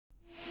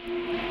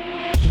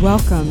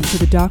Welcome to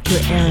the Dr.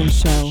 Erin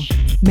Show.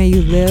 May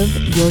you live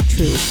your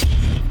truth.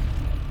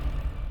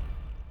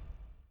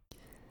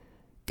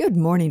 Good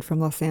morning from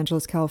Los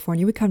Angeles,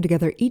 California. We come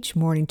together each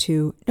morning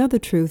to know the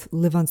truth,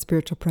 live on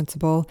spiritual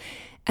principle,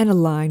 and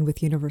align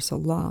with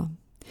universal law.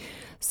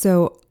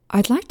 So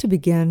I'd like to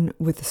begin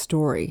with a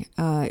story.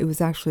 It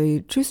was actually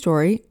a true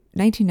story,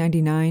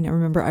 1999. I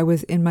remember I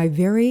was in my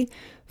very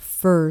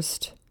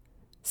first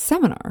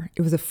seminar.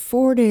 It was a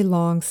 4-day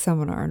long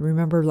seminar. And I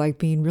remember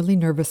being really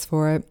nervous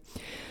for it,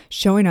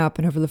 showing up.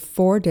 And over the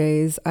 4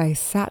 days, I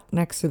sat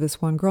next to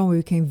this one girl and we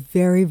became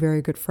very, very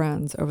good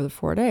friends over the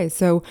 4 days.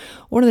 So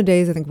one of the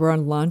days, I think we're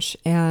on lunch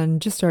and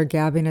just started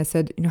gabbing. I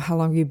said, how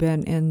long have you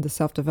been in the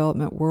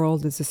self-development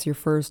world? Is this your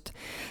first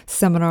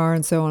seminar?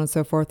 And so on and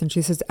so forth. And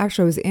she says,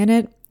 actually, I was in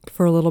it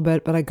for a little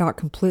bit, but I got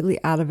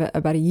completely out of it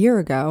about a year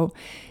ago.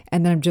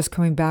 And then I'm just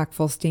coming back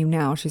full steam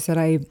now. She said,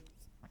 I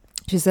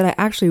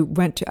actually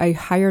I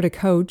hired a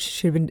coach.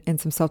 She had been in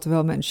some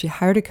self-development and she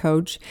hired a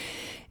coach.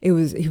 He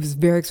was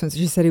very expensive.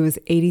 She said it was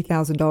 $80,000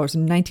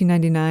 in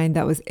 1999.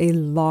 That was a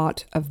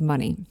lot of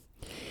money.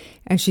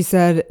 And she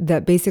said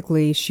that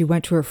basically she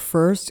went to her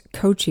first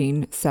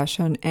coaching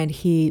session and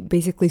he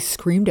basically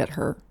screamed at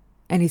her.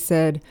 And he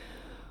said,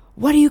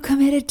 "What are you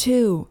committed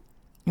to?"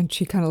 And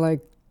she kind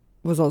of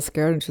was all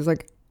scared and she was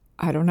like,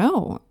 "I don't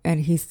know." And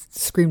he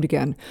screamed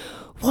again,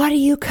 "What are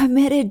you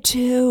committed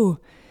to?"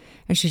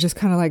 And she just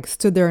kind of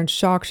stood there in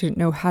shock. She didn't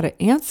know how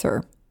to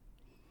answer.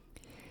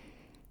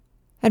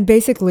 And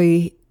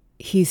basically,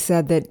 he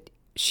said that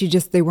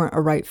they weren't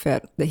a right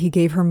fit, that he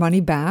gave her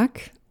money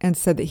back and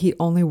said that he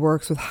only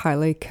works with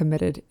highly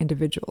committed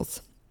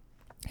individuals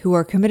who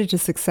are committed to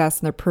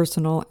success in their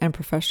personal and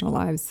professional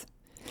lives.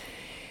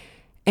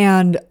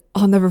 And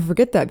I'll never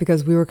forget that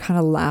because we were kind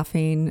of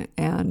laughing.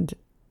 And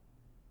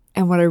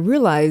what I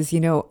realized,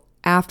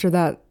 after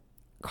that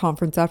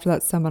conference, after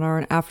that seminar,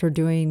 and after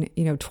doing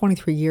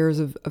 23 years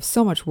of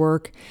so much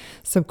work,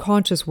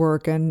 subconscious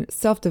work and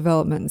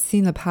self-development, and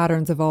seeing the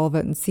patterns of all of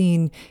it and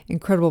seeing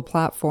incredible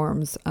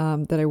platforms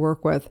that I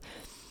work with,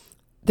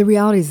 the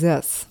reality is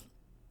this: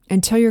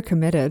 until you're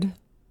committed,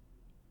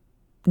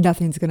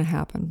 nothing's going to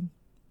happen.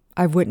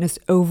 I've witnessed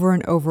over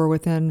and over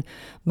within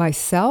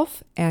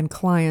myself and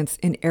clients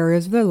in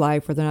areas of their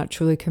life where they're not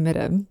truly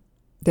committed,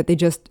 that they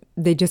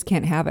just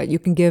can't have it. You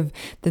can give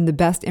them the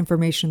best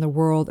information in the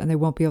world and they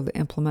won't be able to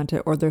implement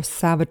it, or they'll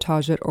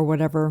sabotage it or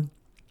whatever,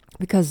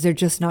 because they're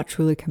just not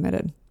truly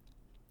committed.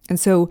 And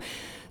so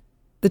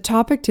the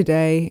topic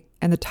today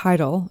and the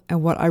title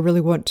and what I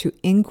really want to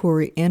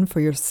inquiry in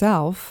for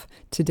yourself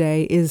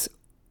today is,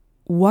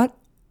 what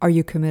are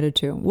you committed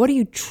to? What are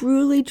you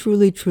truly,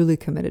 truly, truly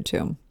committed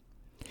to?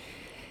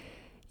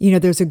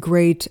 There's a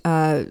great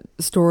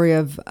story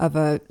of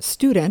a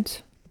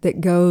student that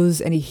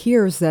goes and he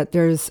hears that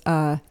there's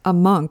a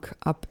monk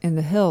up in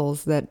the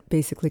hills that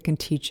basically can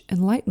teach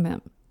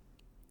enlightenment.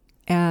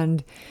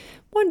 And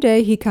one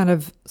day he kind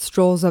of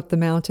strolls up the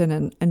mountain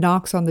and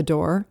knocks on the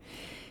door,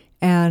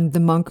 and the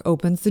monk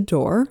opens the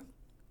door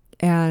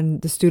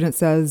and the student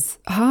says,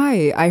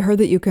 "Hi, I heard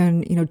that you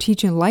can,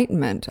 teach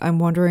enlightenment. I'm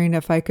wondering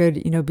if I could,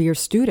 be your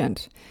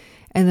student."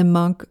 And the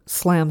monk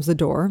slams the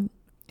door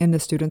in the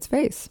student's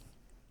face.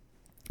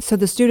 So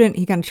the student,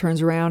 he kind of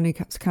turns around, he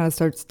kind of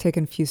starts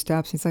taking a few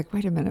steps. He's like,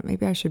 wait a minute,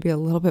 maybe I should be a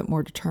little bit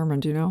more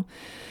determined,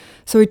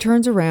 So he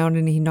turns around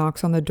and he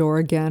knocks on the door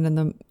again,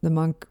 and the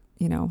monk,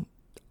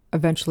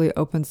 eventually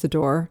opens the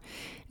door.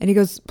 And he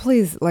goes,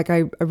 "Please,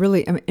 I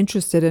really am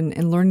interested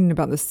in learning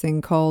about this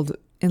thing called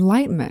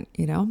enlightenment,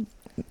 And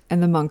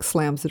the monk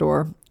slams the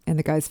door in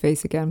the guy's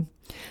face again.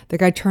 The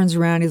guy turns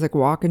around, he's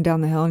walking down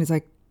the hill, and he's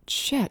like,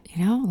 shit,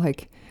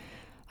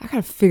 I got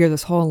to figure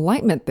this whole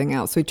enlightenment thing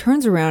out. So he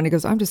turns around, he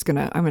goes, I'm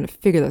going to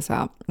figure this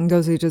out. And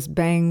he just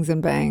bangs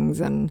and bangs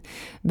and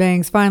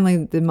bangs.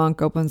 Finally, the monk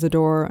opens the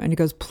door and he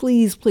goes,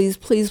 "Please, please,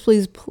 please,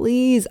 please,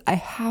 please, I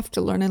have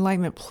to learn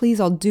enlightenment. Please,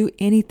 I'll do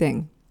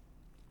anything."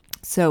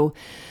 So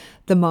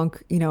the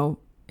monk,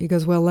 he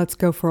goes, "Well, let's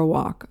go for a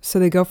walk." So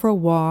they go for a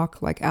walk,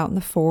 out in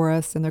the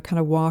forest, and they're kind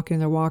of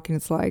walking,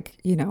 It's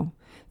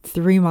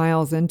 3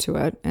 miles into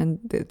it. And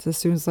the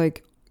student's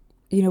like,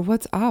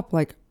 "What's up?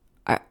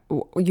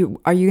 Are you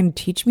going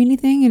to teach me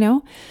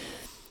anything,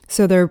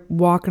 So they're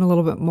walking a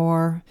little bit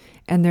more,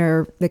 and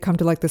they come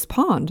to this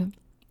pond,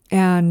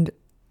 and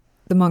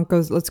the monk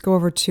goes, "Let's go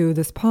over to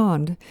this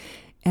pond."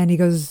 And he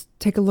goes,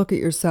 "Take a look at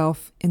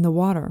yourself in the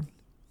water."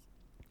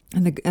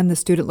 And the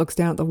student looks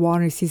down at the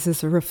water, and he sees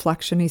this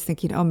reflection. He's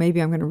thinking, oh, maybe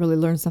I'm going to really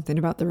learn something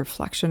about the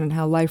reflection and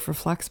how life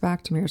reflects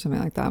back to me or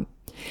something like that.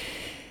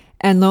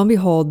 And lo and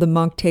behold, the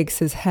monk takes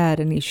his head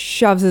and he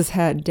shoves his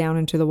head down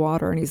into the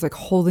water, and he's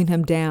holding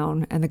him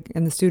down. And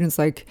the student's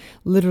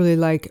literally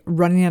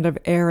running out of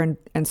air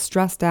and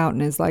stressed out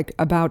and is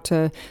about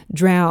to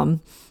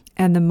drown.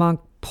 And the monk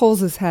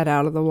pulls his head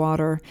out of the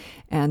water,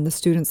 and the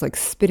student's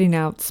spitting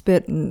out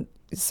spit and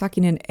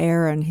sucking in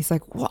air. And he's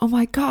like, "Oh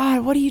my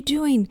God, what are you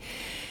doing?"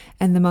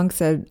 And the monk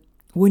said,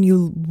 "When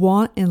you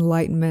want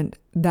enlightenment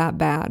that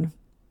bad,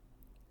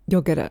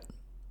 you'll get it."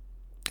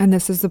 And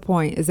this is the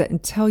point, is that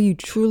until you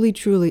truly,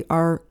 truly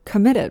are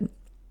committed,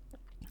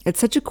 It's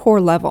such a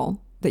core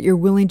level that you're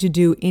willing to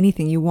do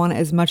anything. You want it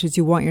as much as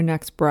you want your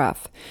next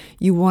breath.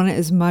 You want it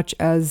as much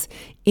as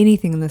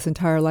anything in this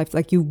entire life.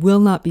 Like, you will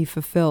not be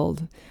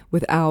fulfilled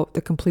without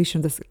the completion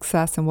of the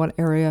success in what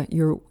area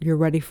you're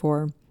ready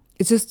for.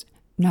 It's just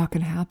not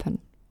going to happen.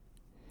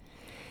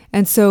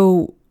 And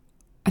so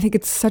I think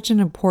it's such an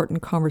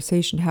important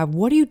conversation to have.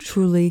 What are you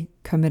truly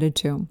committed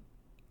to?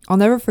 I'll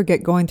never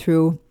forget going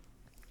through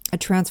a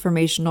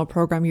transformational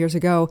program years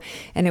ago,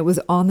 and it was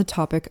on the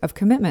topic of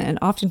commitment. And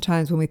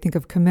oftentimes when we think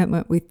of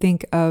commitment, we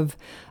think of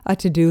a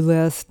to-do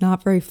list,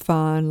 not very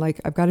fun,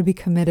 like I've got to be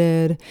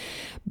committed.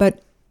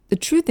 But the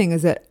true thing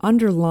is that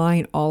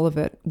underlying all of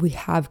it, we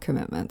have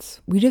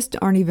commitments. We just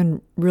aren't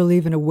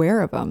even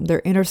aware of them. They're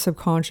in our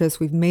subconscious.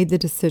 We've made the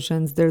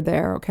decisions. They're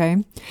there,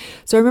 okay?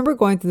 So I remember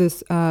going through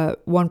this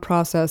one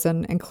process,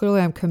 and clearly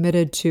I'm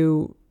committed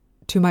to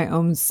my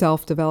own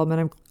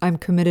self-development. I'm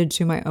committed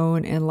to my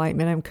own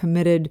enlightenment. I'm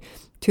committed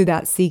to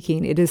that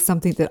seeking. It is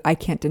something that I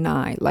can't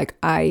deny.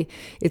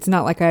 It's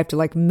not like I have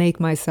to make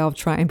myself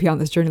try and be on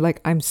this journey.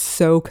 I'm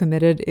so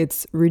committed.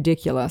 It's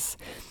ridiculous.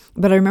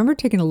 But I remember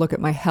taking a look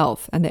at my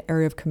health and the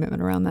area of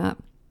commitment around that.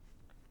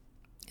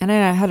 And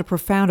I had a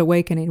profound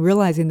awakening,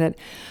 realizing that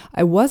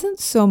I wasn't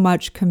so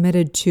much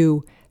committed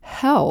to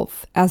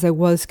health as I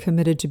was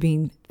committed to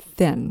being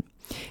thin.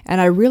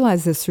 And I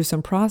realized this through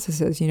some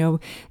processes,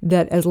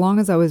 that as long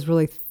as I was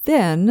really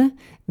thin,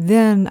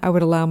 then I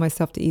would allow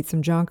myself to eat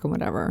some junk and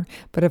whatever.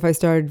 But if I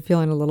started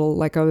feeling a little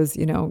like I was,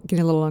 getting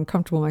a little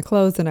uncomfortable in my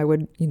clothes, then I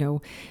would,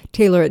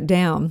 tailor it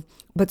down.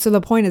 But so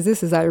the point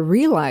is I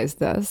realized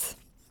this,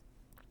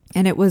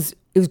 and it was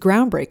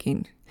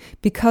groundbreaking,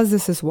 because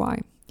this is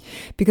why.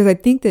 Because I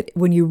think that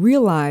when you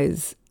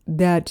realize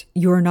that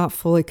you're not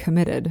fully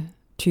committed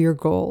to your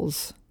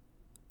goals,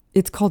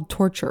 it's called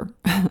torture.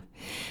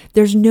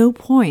 There's no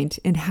point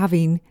in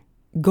having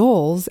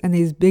goals and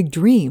these big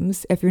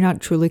dreams if you're not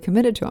truly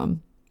committed to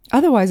them.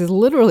 Otherwise, it's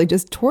literally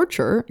just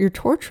torture. You're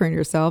torturing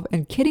yourself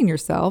and kidding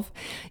yourself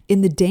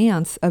in the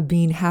dance of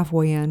being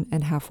halfway in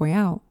and halfway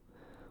out.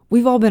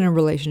 We've all been in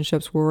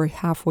relationships where we're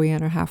halfway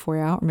in or halfway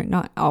out. I mean,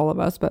 not all of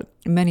us, but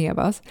many of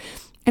us.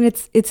 And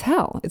it's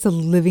hell. It's a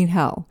living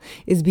hell,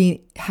 is being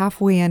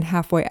halfway in,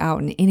 halfway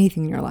out in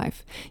anything in your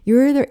life.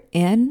 You're either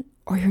in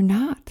or you're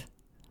not.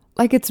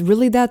 It's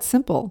really that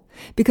simple,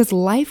 because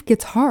life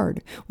gets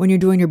hard. When you're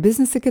doing your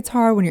business, it gets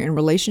hard. When you're in a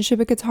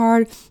relationship, it gets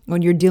hard.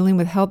 When you're dealing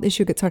with health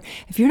issue, it gets hard.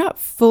 If you're not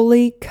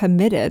fully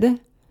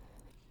committed,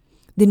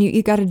 then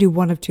you got to do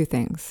one of two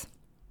things.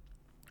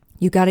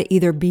 You got to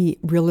either be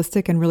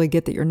realistic and really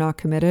get that you're not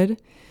committed,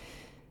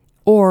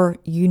 or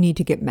you need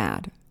to get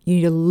mad. You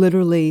need to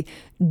literally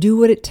do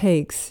what it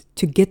takes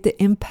to get the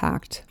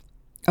impact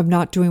of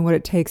not doing what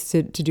it takes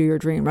to do your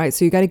dream, right?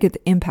 So you got to get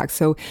the impact.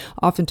 So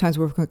oftentimes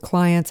we're working with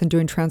clients and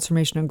doing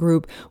transformation in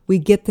group, we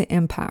get the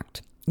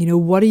impact.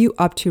 What are you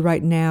up to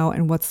right now?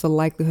 And what's the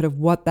likelihood of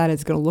what that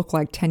is going to look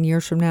like 10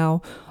 years from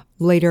now,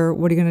 later?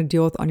 What are you going to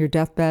deal with on your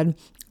deathbed?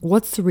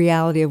 What's the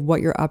reality of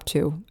what you're up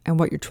to and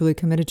what you're truly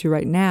committed to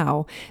right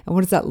now? And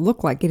what does that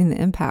look like, getting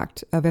the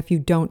impact of if you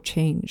don't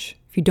change?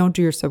 If you don't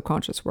do your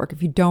subconscious work,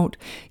 if you don't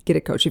get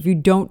a coach, if you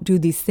don't do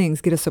these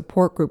things, get a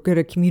support group, get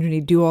a community,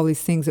 do all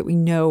these things that we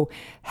know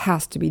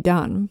has to be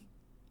done.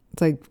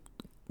 It's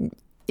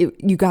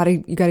you gotta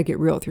get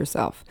real with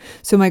yourself.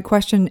 So my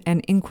question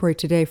and inquiry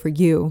today for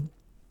you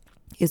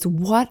is,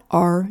 what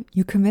are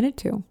you committed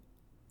to?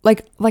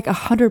 Like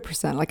 100%,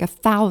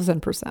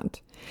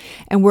 1,000%.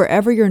 And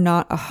wherever you're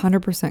not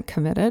 100%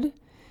 committed,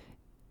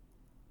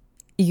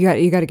 you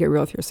got to get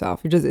real with yourself.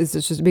 It's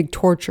just a big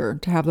torture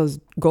to have those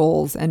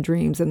goals and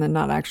dreams and then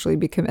not actually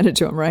be committed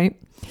to them, right?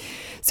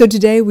 So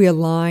today we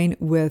align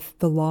with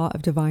the law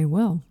of divine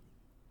will.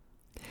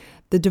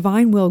 The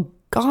divine will,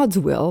 God's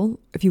will,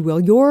 if you will,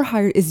 your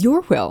higher is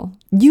your will.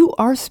 You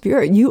are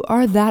spirit. You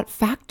are that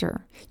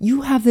factor.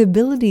 You have the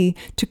ability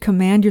to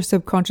command your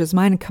subconscious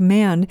mind and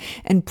command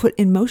and put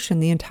in motion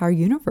the entire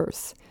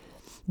universe.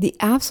 The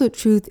absolute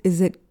truth is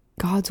that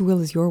God's will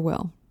is your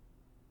will.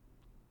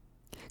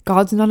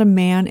 God's not a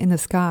man in the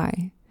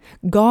sky.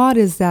 God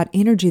is that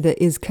energy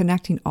that is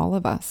connecting all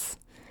of us.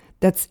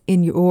 That's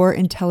in your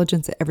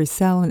intelligence at every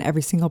cell and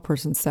every single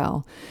person's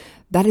cell.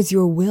 That is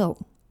your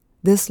will.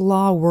 This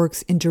law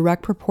works in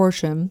direct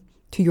proportion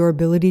to your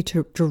ability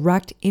to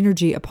direct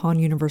energy upon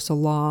universal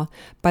law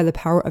by the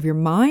power of your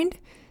mind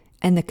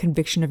and the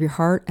conviction of your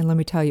heart. And let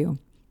me tell you,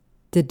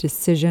 the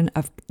decision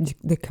of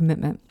the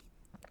commitment.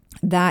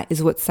 That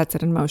is what sets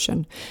it in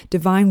motion.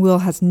 Divine will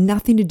has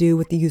nothing to do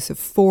with the use of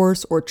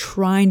force or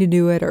trying to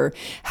do it or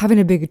having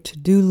a big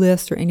to-do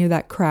list or any of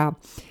that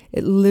crap.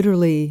 It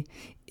literally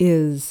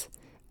is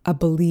a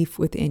belief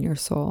within your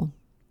soul.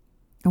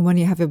 And when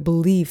you have a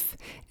belief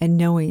and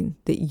knowing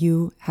that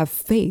you have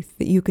faith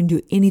that you can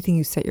do anything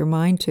you set your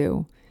mind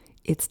to,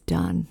 it's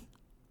done.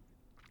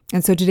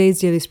 And so today's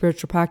daily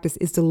spiritual practice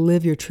is to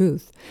live your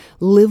truth.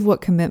 Live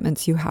what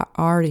commitments you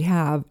already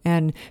have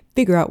and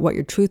figure out what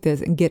your truth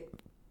is and get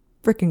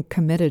freaking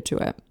committed to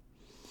it.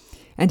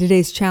 And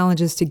today's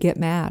challenge is to get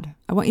mad.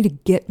 I want you to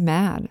get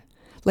mad.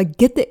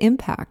 Get the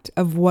impact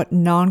of what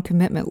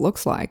non-commitment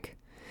looks like.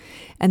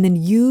 and then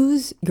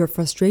use your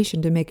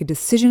frustration to make a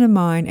decision in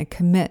mind and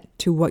commit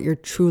to what you're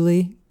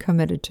truly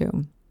committed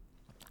to.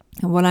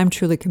 And what I'm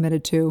truly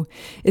committed to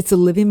is to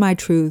living my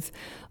truth,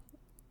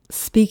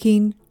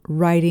 speaking,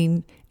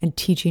 writing, and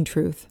teaching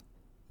truth.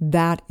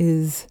 That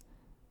is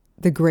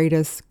the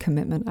greatest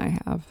commitment I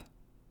have.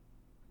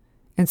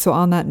 And so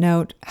on that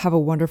note, have a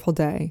wonderful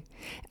day,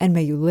 and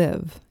may you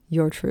live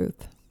your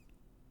truth.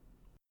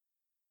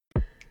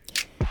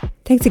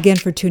 Thanks again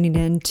for tuning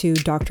in to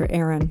Dr.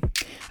 Erin.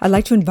 I'd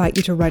like to invite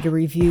you to write a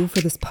review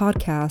for this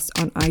podcast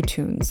on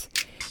iTunes.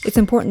 It's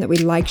important that we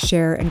like,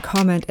 share, and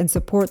comment and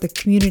support the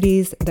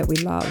communities that we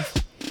love.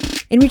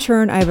 In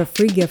return, I have a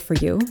free gift for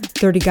you,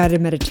 30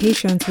 guided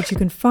meditations, which you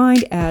can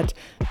find at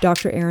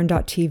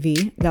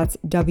drerin.tv. That's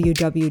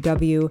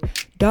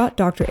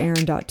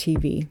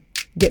www.drerin.tv.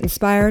 Get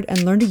inspired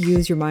and learn to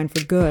use your mind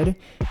for good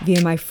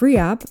via my free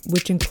app,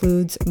 which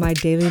includes my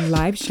daily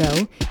live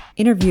show,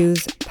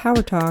 interviews,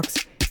 power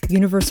talks,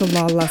 universal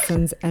law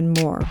lessons, and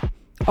more.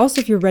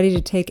 Also, if you're ready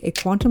to take a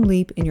quantum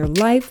leap in your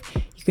life,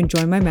 you can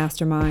join my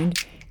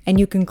mastermind, and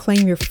you can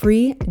claim your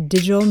free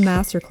digital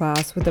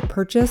masterclass with the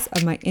purchase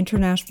of my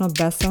international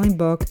best-selling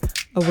book,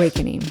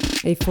 Awakening,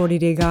 a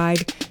 40-day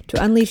guide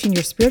to unleashing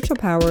your spiritual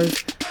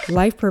powers,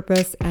 life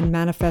purpose, and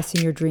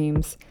manifesting your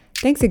dreams.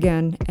 Thanks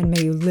again, and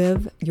may you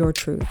live your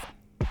truth.